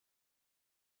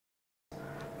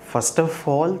First of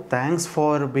all, thanks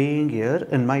for being here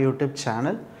in my YouTube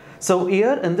channel. So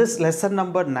here in this lesson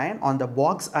number 9 on the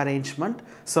box arrangement,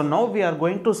 so now we are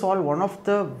going to solve one of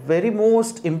the very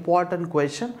most important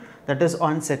question, that is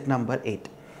on set number 8.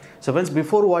 So friends,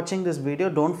 before watching this video,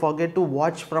 don't forget to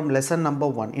watch from lesson number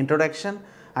 1, introduction,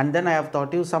 and then I have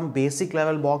taught you some basic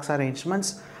level box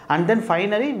arrangements, and then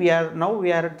finally we are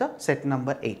at the set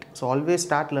number 8. So always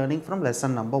start learning from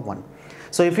lesson number 1.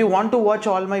 So if you want to watch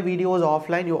all my videos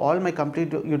offline, all my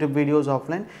complete YouTube videos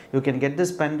offline, you can get this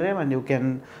pen drive and you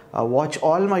can watch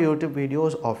all my YouTube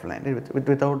videos offline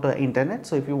without internet.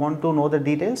 So if you want to know the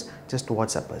details, just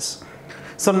WhatsApp us.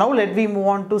 So now let me move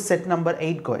on to set number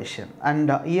 8 question,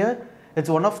 and here it's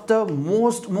one of the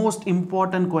most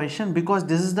important question, because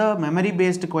this is the memory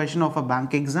based question of a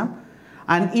bank exam.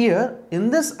 And here in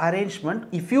this arrangement,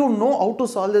 if you know how to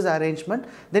solve this arrangement,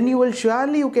 then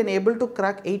you can able to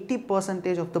crack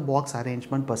 80% of the box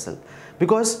arrangement puzzle.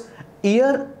 Because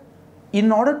here,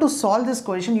 in order to solve this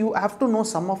question, you have to know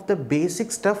some of the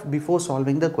basic stuff before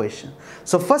solving the question.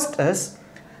 So first is,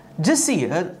 just see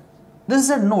here, this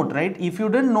is a note, right? If you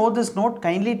didn't know this note,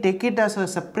 kindly take it as a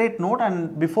separate note,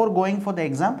 and before going for the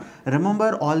exam,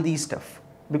 remember all these stuff.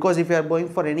 Because if you are going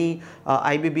for any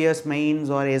IBBS mains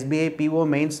or SBI PO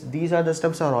mains, these are the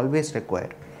steps are always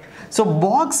required. So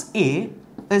box A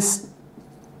is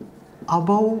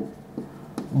above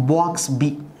box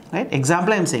B, right?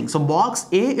 Example I am saying. So box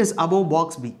A is above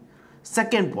box B.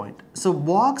 Second point. So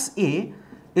box A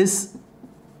is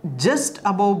just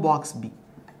above box B.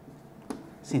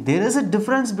 See, there is a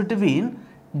difference between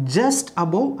just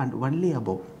above and only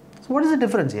above. So what is the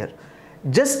difference here?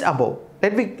 Just above.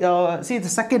 Let me see the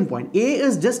second point. A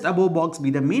is just above box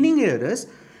B. The meaning here is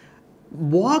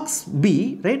box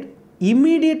B, right?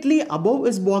 Immediately above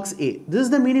is box A. This is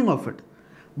the meaning of it.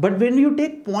 But when you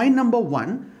take point number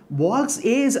 1, box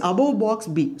A is above box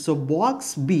B. So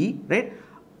box B, right?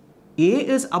 A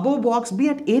is above box B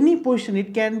at any position.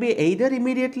 It can be either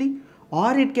immediately,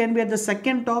 or it can be at the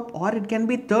second top, or it can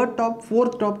be third top,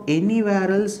 fourth top,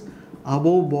 anywhere else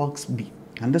above box B.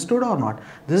 Understood or not?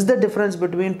 This is the difference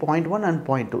between point 1 and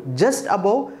point 2. Just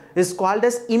above is called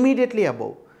as immediately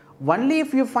above. Only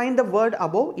if you find the word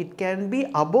above, it can be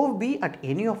above B at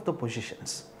any of the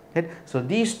positions. Right? So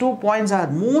these 2 points are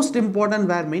most important,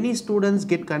 where many students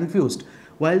get confused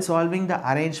while solving the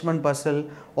arrangement puzzle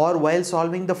or while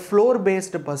solving the floor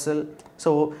based puzzle.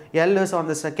 So L is on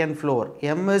the second floor,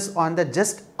 M is on the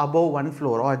just above one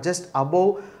floor or just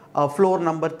above floor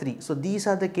number 3. So these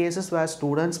are the cases where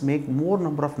students make more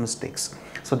number of mistakes.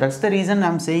 So that's the reason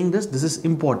I'm saying this. This is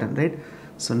important, right?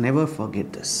 So never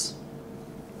forget this.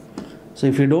 So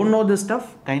if you don't know this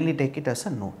stuff, kindly take it as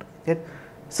a note. Okay?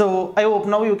 So I hope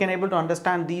now you can able to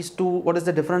understand these two. What is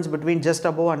the difference between just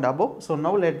above and above? So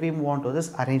now let me move on to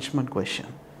this arrangement question.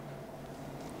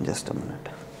 Just a minute.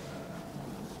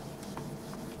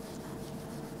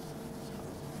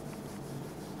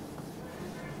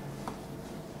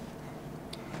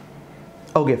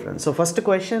 Okay friends, so first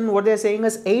question, what they are saying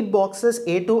is 8 boxes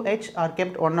A to H are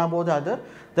kept one above the other.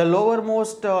 The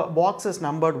lowermost box is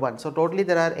numbered 1. So totally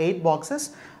there are 8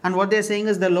 boxes, and what they are saying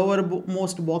is the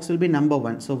lowermost box will be number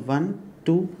 1. So 1,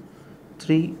 2,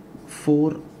 3,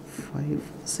 4,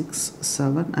 5, 6,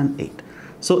 7 and 8.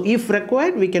 So if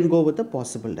required, we can go with the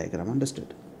possible diagram.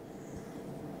 Understood?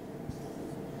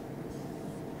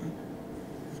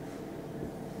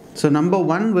 So number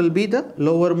 1 will be the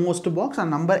lowermost box and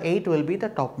number 8 will be the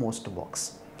topmost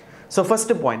box. So first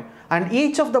point, and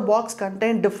each of the box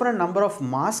contain different number of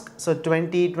masks. So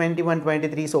 20, 21,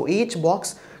 23. So each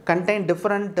box contain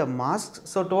different masks.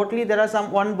 So totally there are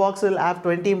one box will have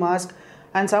 20 masks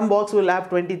and some box will have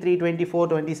 23, 24,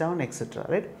 27, etc.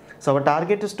 Right? So our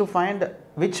target is to find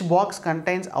which box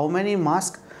contains how many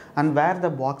masks and where the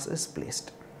box is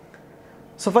placed.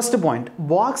 So first point,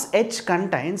 box H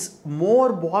contains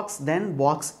more box than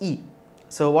box E.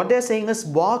 So what they are saying is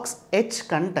box H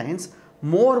contains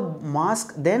more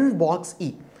mask than box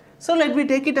E. So let me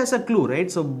take it as a clue,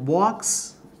 right? So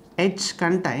box H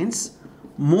contains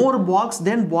more box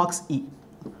than box E.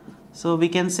 So we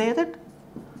can say that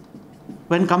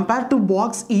when compared to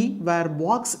box E, where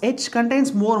box H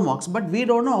contains more marks, but we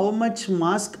don't know how much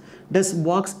mask does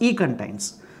box E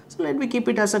contains. So let me keep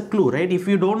it as a clue, right? If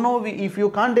you don't know, if you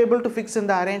can't able to fix in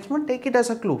the arrangement, take it as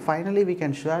a clue. Finally, we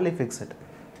can surely fix it.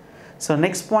 So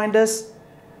next point is,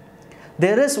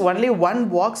 there is only one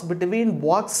box between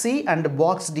box C and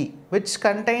box D, which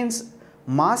contains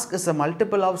mask is a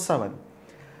multiple of 7.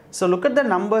 So look at the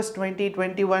numbers 20,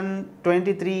 21,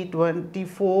 23,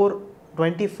 24,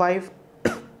 25,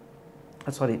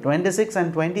 sorry, 26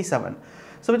 and 27.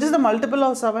 So which is the multiple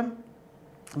of 7?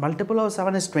 multiple of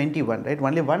 7 is 21, right?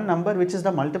 Only one number which is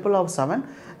the multiple of 7.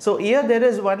 So here there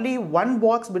is only one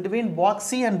box between box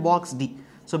C and box D.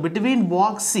 So between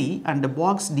box C and the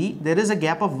box D, there is a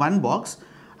gap of one box,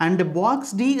 and the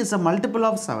box D is a multiple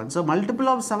of 7. So multiple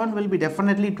of 7 will be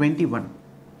definitely 21.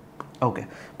 Okay,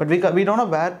 but we don't know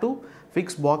where to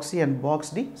fix box C and box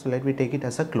D. So let me take it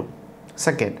as a clue.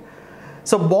 Second,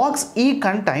 so box E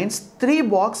contains 3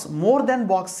 boxes more than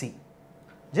box C.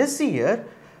 Just see here,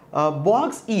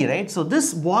 box E, right? So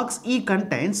this box E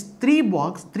contains 3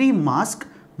 masks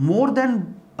more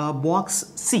than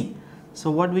box C. So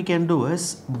what we can do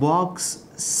is box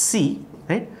C,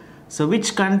 right? So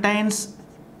which contains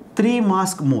 3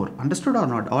 masks more. Understood or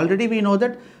not? Already we know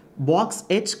that box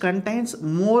H contains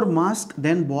more masks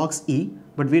than box E,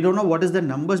 but we don't know what is the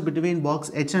numbers between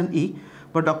box H and E.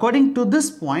 But according to this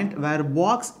point where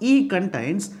box E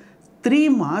contains 3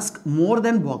 masks more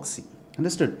than box C.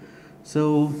 Understood?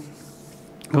 So,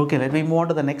 okay, let me move on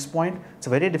to the next point. It's a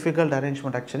very difficult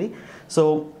arrangement actually.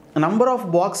 So, number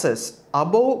of boxes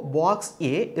above box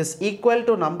A is equal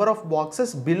to number of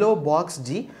boxes below box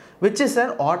G, which is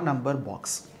an odd number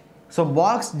box. So,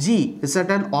 box G is at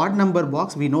an odd number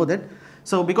box, we know that.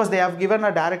 So, because they have given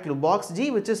a direct clue, box G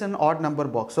which is an odd number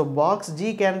box. So, box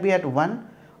G can be at 1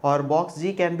 or box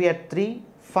G can be at 3,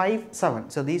 5, 7.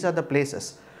 So, these are the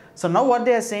places. So, now what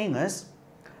they are saying is,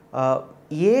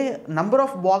 number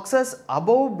of boxes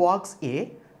above box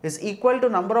A is equal to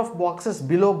number of boxes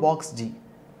below box G.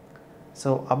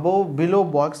 So below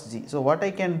box G. So what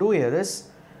I can do here is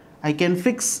I can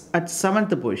fix at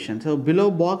 7th position. So below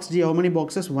box G, how many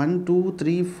boxes? 1, 2,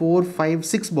 3, 4, 5,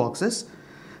 6 boxes.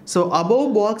 So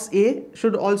above box A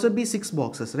should also be 6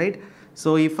 boxes, right?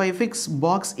 So if I fix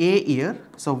box A here,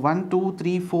 so 1, 2,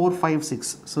 3, 4, 5,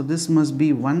 6. So this must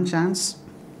be one chance.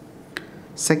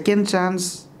 Second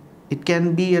chance, it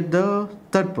can be at the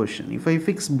 3rd position. If I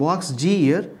fix box G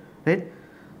here, right?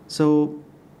 So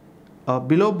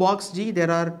below box G there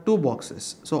are 2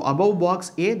 boxes. So above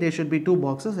box A there should be 2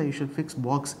 boxes. I should fix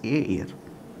box A here.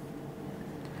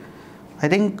 I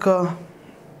think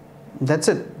that's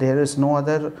it. There is no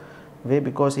other way,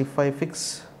 because if I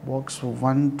fix box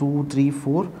 1, 2, 3,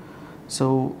 4,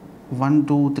 so 1,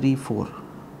 2, 3, 4.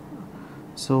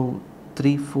 So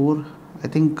 3, 4. I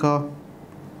think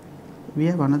we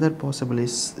have another possible.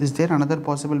 Is there another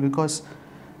possible? Because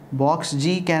box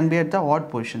G can be at the odd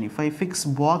position. If I fix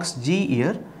box G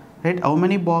here, right, how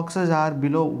many boxes are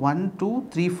below? 1, 2,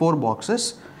 3, 4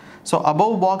 boxes. So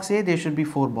above box A there should be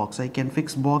 4 boxes. I can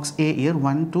fix box A here,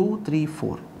 1, 2, 3,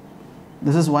 4.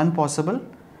 This is one possible.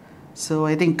 So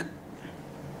I think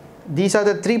these are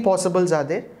the 3 possibles are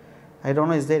there. I don't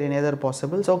know, is there any other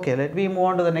possibles? Okay, let me move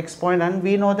on to the next point, and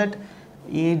we know that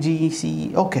A, G,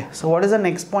 C. Okay, so what is the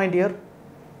next point here?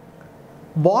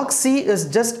 Box C is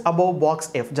just above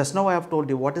box F. Just now I have told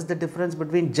you what is the difference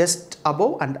between just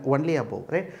above and only above,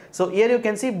 right? So here you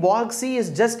can see box C is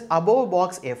just above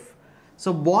box F.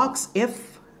 So box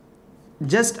F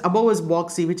just above is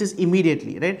box C, which is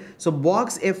immediately, right? So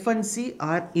box F and C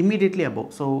are immediately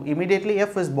above. So immediately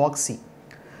F is box C.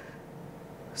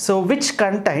 So which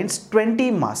contains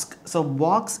 20 masks. So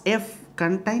box F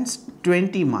contains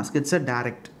 20 masks. It's a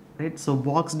direct, right? So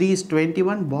box D is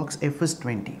 21, box F is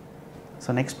 20.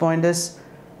 So next point is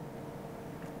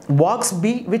box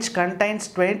B, which contains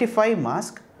 25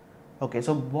 masks. Okay,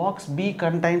 so box B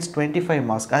contains 25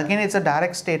 masks. Again, it's a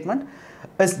direct statement.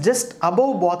 It's just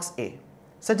above box A.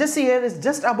 So just see here, it's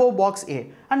just above box A,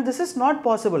 and this is not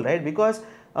possible, right? Because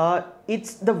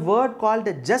it's the word called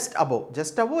just above.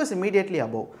 Just above is immediately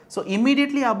above. So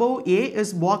immediately above A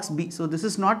is box B. So this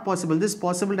is not possible. This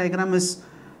possible diagram is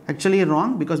actually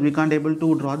wrong, because we can't able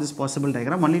to draw this possible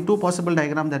diagram. Only 2 possible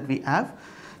diagram that we have.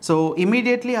 So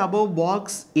immediately above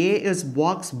box A is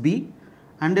box B,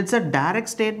 and it's a direct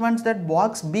statement that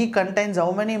box B contains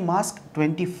how many masks?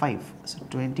 25. So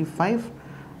 25,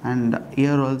 and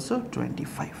here also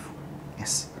 25.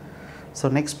 Yes. So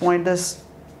next point is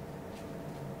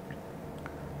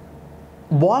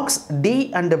box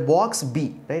D and box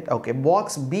B, right? Okay,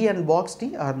 box B and box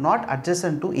D are not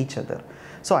adjacent to each other.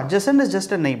 So adjacent is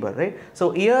just a neighbor, right?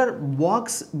 So here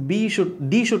box D should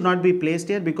not be placed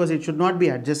here, because it should not be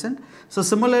adjacent. So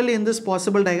similarly in this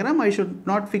possible diagram, I should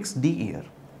not fix D here.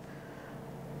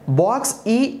 Box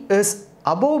E is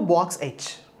above box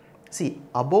H. See,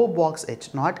 above box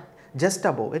H, not just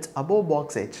above, it's above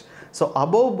box H. So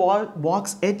above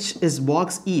box H is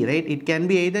box E, right? It can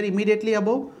be either immediately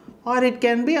above or it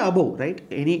can be above, right?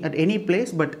 At any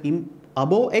place, but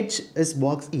above H is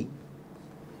box E.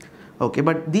 Okay,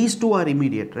 but these two are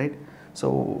immediate, right?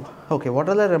 So, okay, what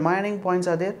are the remaining points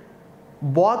are there?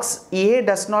 Box A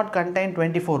does not contain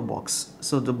 24 box.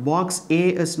 So the box A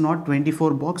is not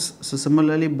 24 box. So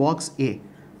similarly box A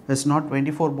is not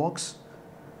 24 box.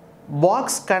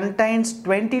 Box contains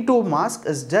 22 mask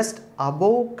is just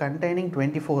above containing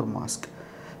 24 mask.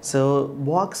 So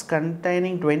box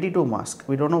containing 22 mask.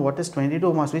 We don't know what is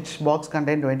 22 mask, which box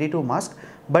contain 22 mask,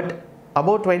 but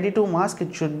above 22 mask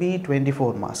it should be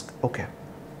 24 mask. Okay.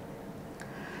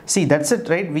 See, that's it,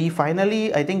 right? We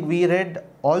finally, I think we read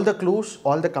all the clues,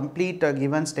 all the complete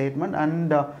given statement,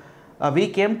 and we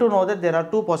came to know that there are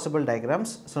two possible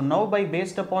diagrams. So now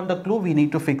based upon the clue, we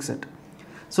need to fix it.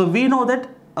 So we know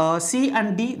that C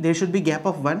and D, there should be gap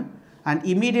of 1, and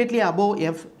immediately above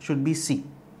F should be C.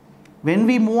 When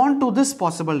we move on to this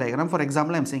possible diagram, for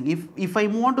example, I am saying if I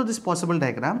move on to this possible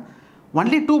diagram,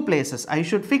 only two places I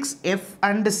should fix F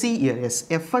and C here. Yes,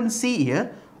 F and C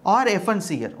here or F and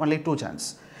C here, only two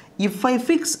chances. If I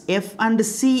fix F and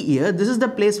C here, this is the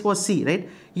place for C, right?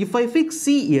 If I fix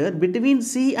C here, between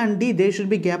C and D, there should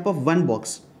be gap of 1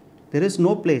 box. There is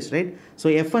no place, right? So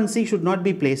F and C should not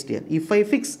be placed here. If I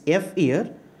fix F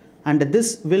here, and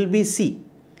this will be C.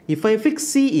 If I fix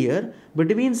C here,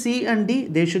 between C and D,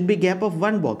 there should be gap of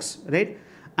 1 box, right?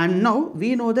 And now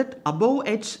we know that above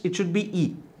H, it should be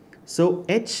E. So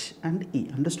H and E,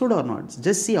 understood or not?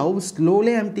 Just see how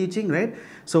slowly I am teaching, right?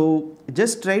 So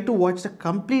just try to watch the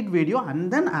complete video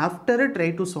and then after it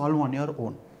try to solve on your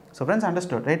own. So friends,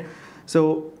 understood, right?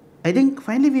 So I think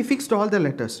finally we fixed all the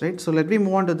letters, right? So let me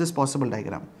move on to this possible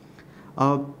diagram.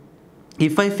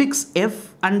 If I fix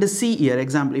F and C here,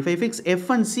 example, if I fix F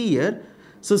and C here,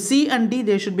 so C and D,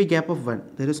 there should be gap of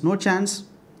 1. There is no chance.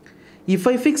 If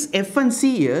I fix F and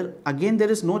C here, again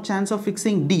there is no chance of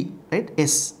fixing D, right?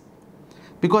 S.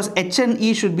 Because H and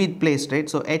E should be placed, right?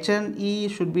 So H and E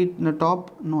should be in the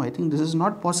top. No, I think this is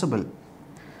not possible.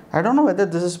 I don't know whether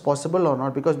this is possible or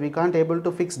not, because we can't able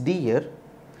to fix D here.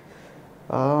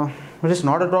 It is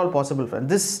not at all possible, friend.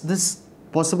 This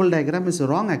possible diagram is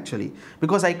wrong actually,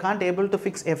 because I can't able to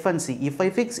fix F and C. If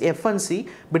I fix F and C,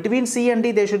 between C and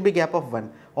D there should be gap of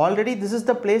 1. Already this is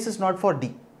the place is not for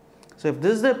D. So if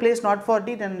this is the place not for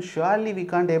D, then surely we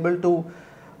can't able to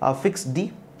fix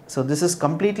D. So this is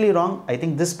completely wrong. I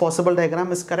think this possible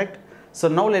diagram is correct. So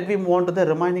now let me move on to the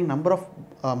remaining number of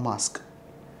mask.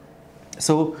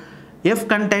 So F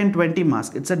contain 20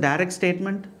 mask. It's a direct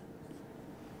statement,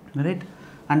 right?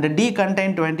 And the D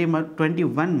contain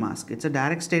 21 mask. It's a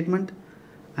direct statement.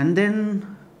 And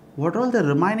then what all the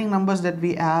remaining numbers that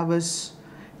we have is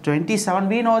 27.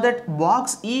 We know that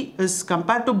box E is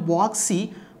compared to box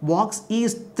C. Box E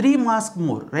is 3 mask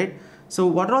more, right? So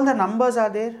what all the numbers are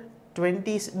there?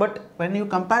 20, but when you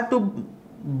compare to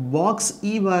box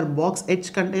E, where box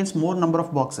H contains more number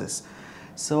of boxes.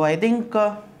 So I think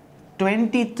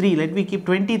 23, let me keep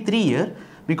 23 here,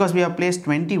 because we have placed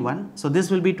 21. So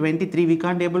this will be 23. We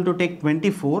can't able to take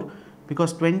 24,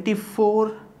 because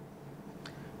 24,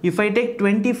 if I take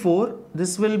 24,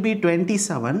 this will be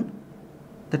 27.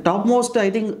 The topmost, I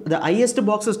think the highest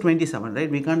box is 27,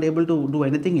 right? We can't able to do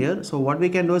anything here. So what we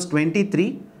can do is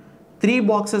 23, 3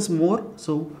 boxes more.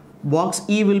 So box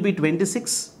E will be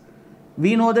 26.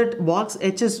 We know that box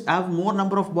H have more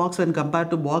number of boxes when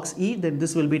compared to box E, then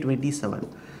this will be 27.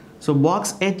 So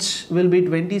box H will be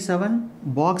 27,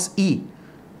 box E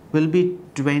will be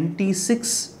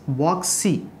 26, box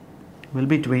C will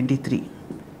be 23.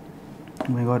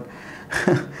 Oh my god.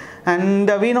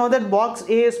 And we know that box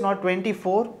A is not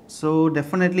 24, so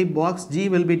definitely box G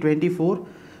will be 24.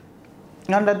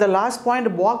 And at the last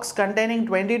point, box containing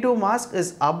 22 mask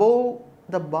is above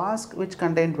the mask which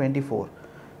contain 24.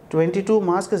 22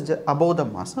 mask is above the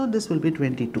mask, so this will be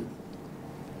 22.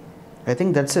 I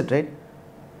think that's it, right?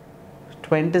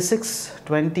 26,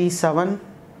 27,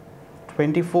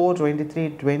 24, 23,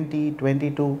 20,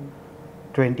 22,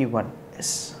 21.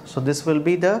 Yes. So this will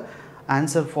be the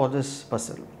answer for this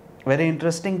puzzle. Very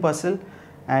interesting puzzle,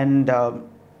 and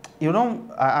you know,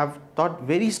 I've taught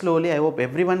very slowly. I hope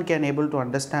everyone can able to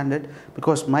understand it,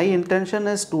 because my intention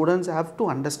is students have to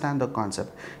understand the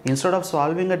concept. Instead of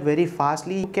solving it very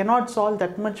fastly, you cannot solve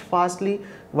that much fastly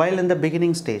while in the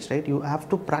beginning stage, right? You have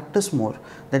to practice more.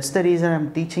 That's the reason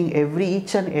I'm teaching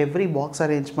each and every box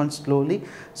arrangement slowly.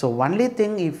 So only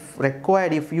thing, if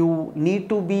required, if you need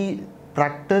to be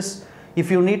practice, if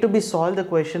you need to be solve the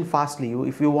question fastly,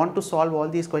 if you want to solve all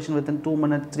these questions within 2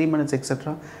 minutes, 3 minutes,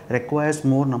 etc., requires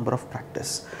more number of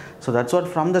practice. So that's what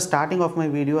from the starting of my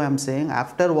video I am saying.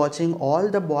 After watching all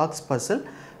the box puzzle,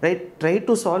 right, try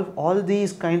to solve all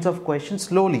these kinds of questions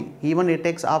slowly. Even it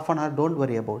takes half an hour, don't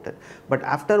worry about it. But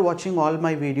after watching all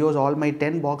my videos, all my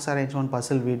 10 box arrangement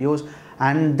puzzle videos,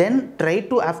 and then try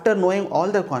to, after knowing all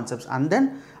the concepts, and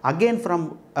then Again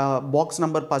from box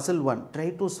number puzzle 1,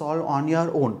 try to solve on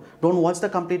your own. Don't watch the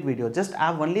complete video, just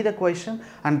have only the question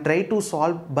and try to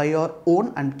solve by your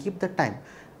own and keep the time.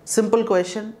 Simple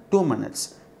question 2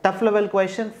 minutes, tough level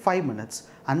question 5 minutes,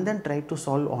 and then try to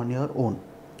solve on your own,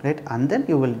 right? And then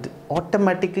you will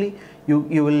automatically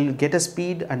you will get a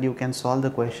speed and you can solve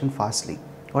the question fastly.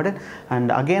 Got it?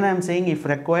 And again I am saying, if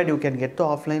required, you can get the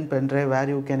offline pen drive where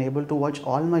you can able to watch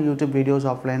all my YouTube videos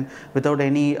offline without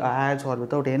any ads or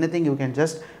without anything. You can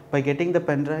just by getting the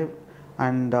pen drive,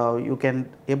 and you can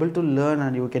able to learn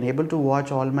and you can able to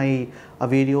watch all my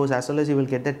videos, as well as you will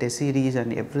get the test series,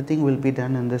 and everything will be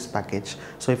done in this package.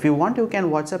 So if you want, you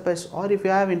can WhatsApp us, or if you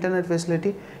have internet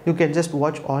facility, you can just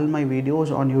watch all my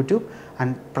videos on YouTube,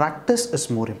 and practice is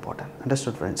more important.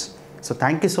 Understood, friends? So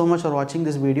thank you so much for watching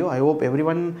this video. I hope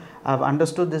everyone have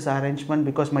understood this arrangement,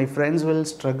 because my friends will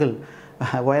struggle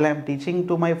while I am teaching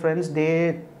to my friends.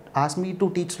 They ask me to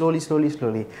teach slowly.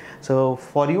 So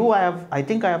for you, I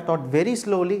think I have taught very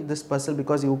slowly this puzzle,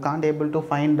 because you can't able to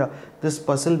find this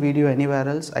puzzle video anywhere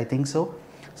else, I think so.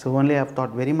 So only I have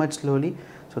taught very much slowly.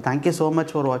 So thank you so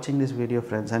much for watching this video,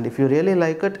 friends. And if you really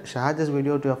like it, share this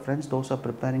video to your friends, those who are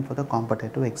preparing for the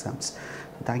competitive exams.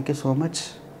 Thank you so much.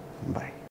 Bye.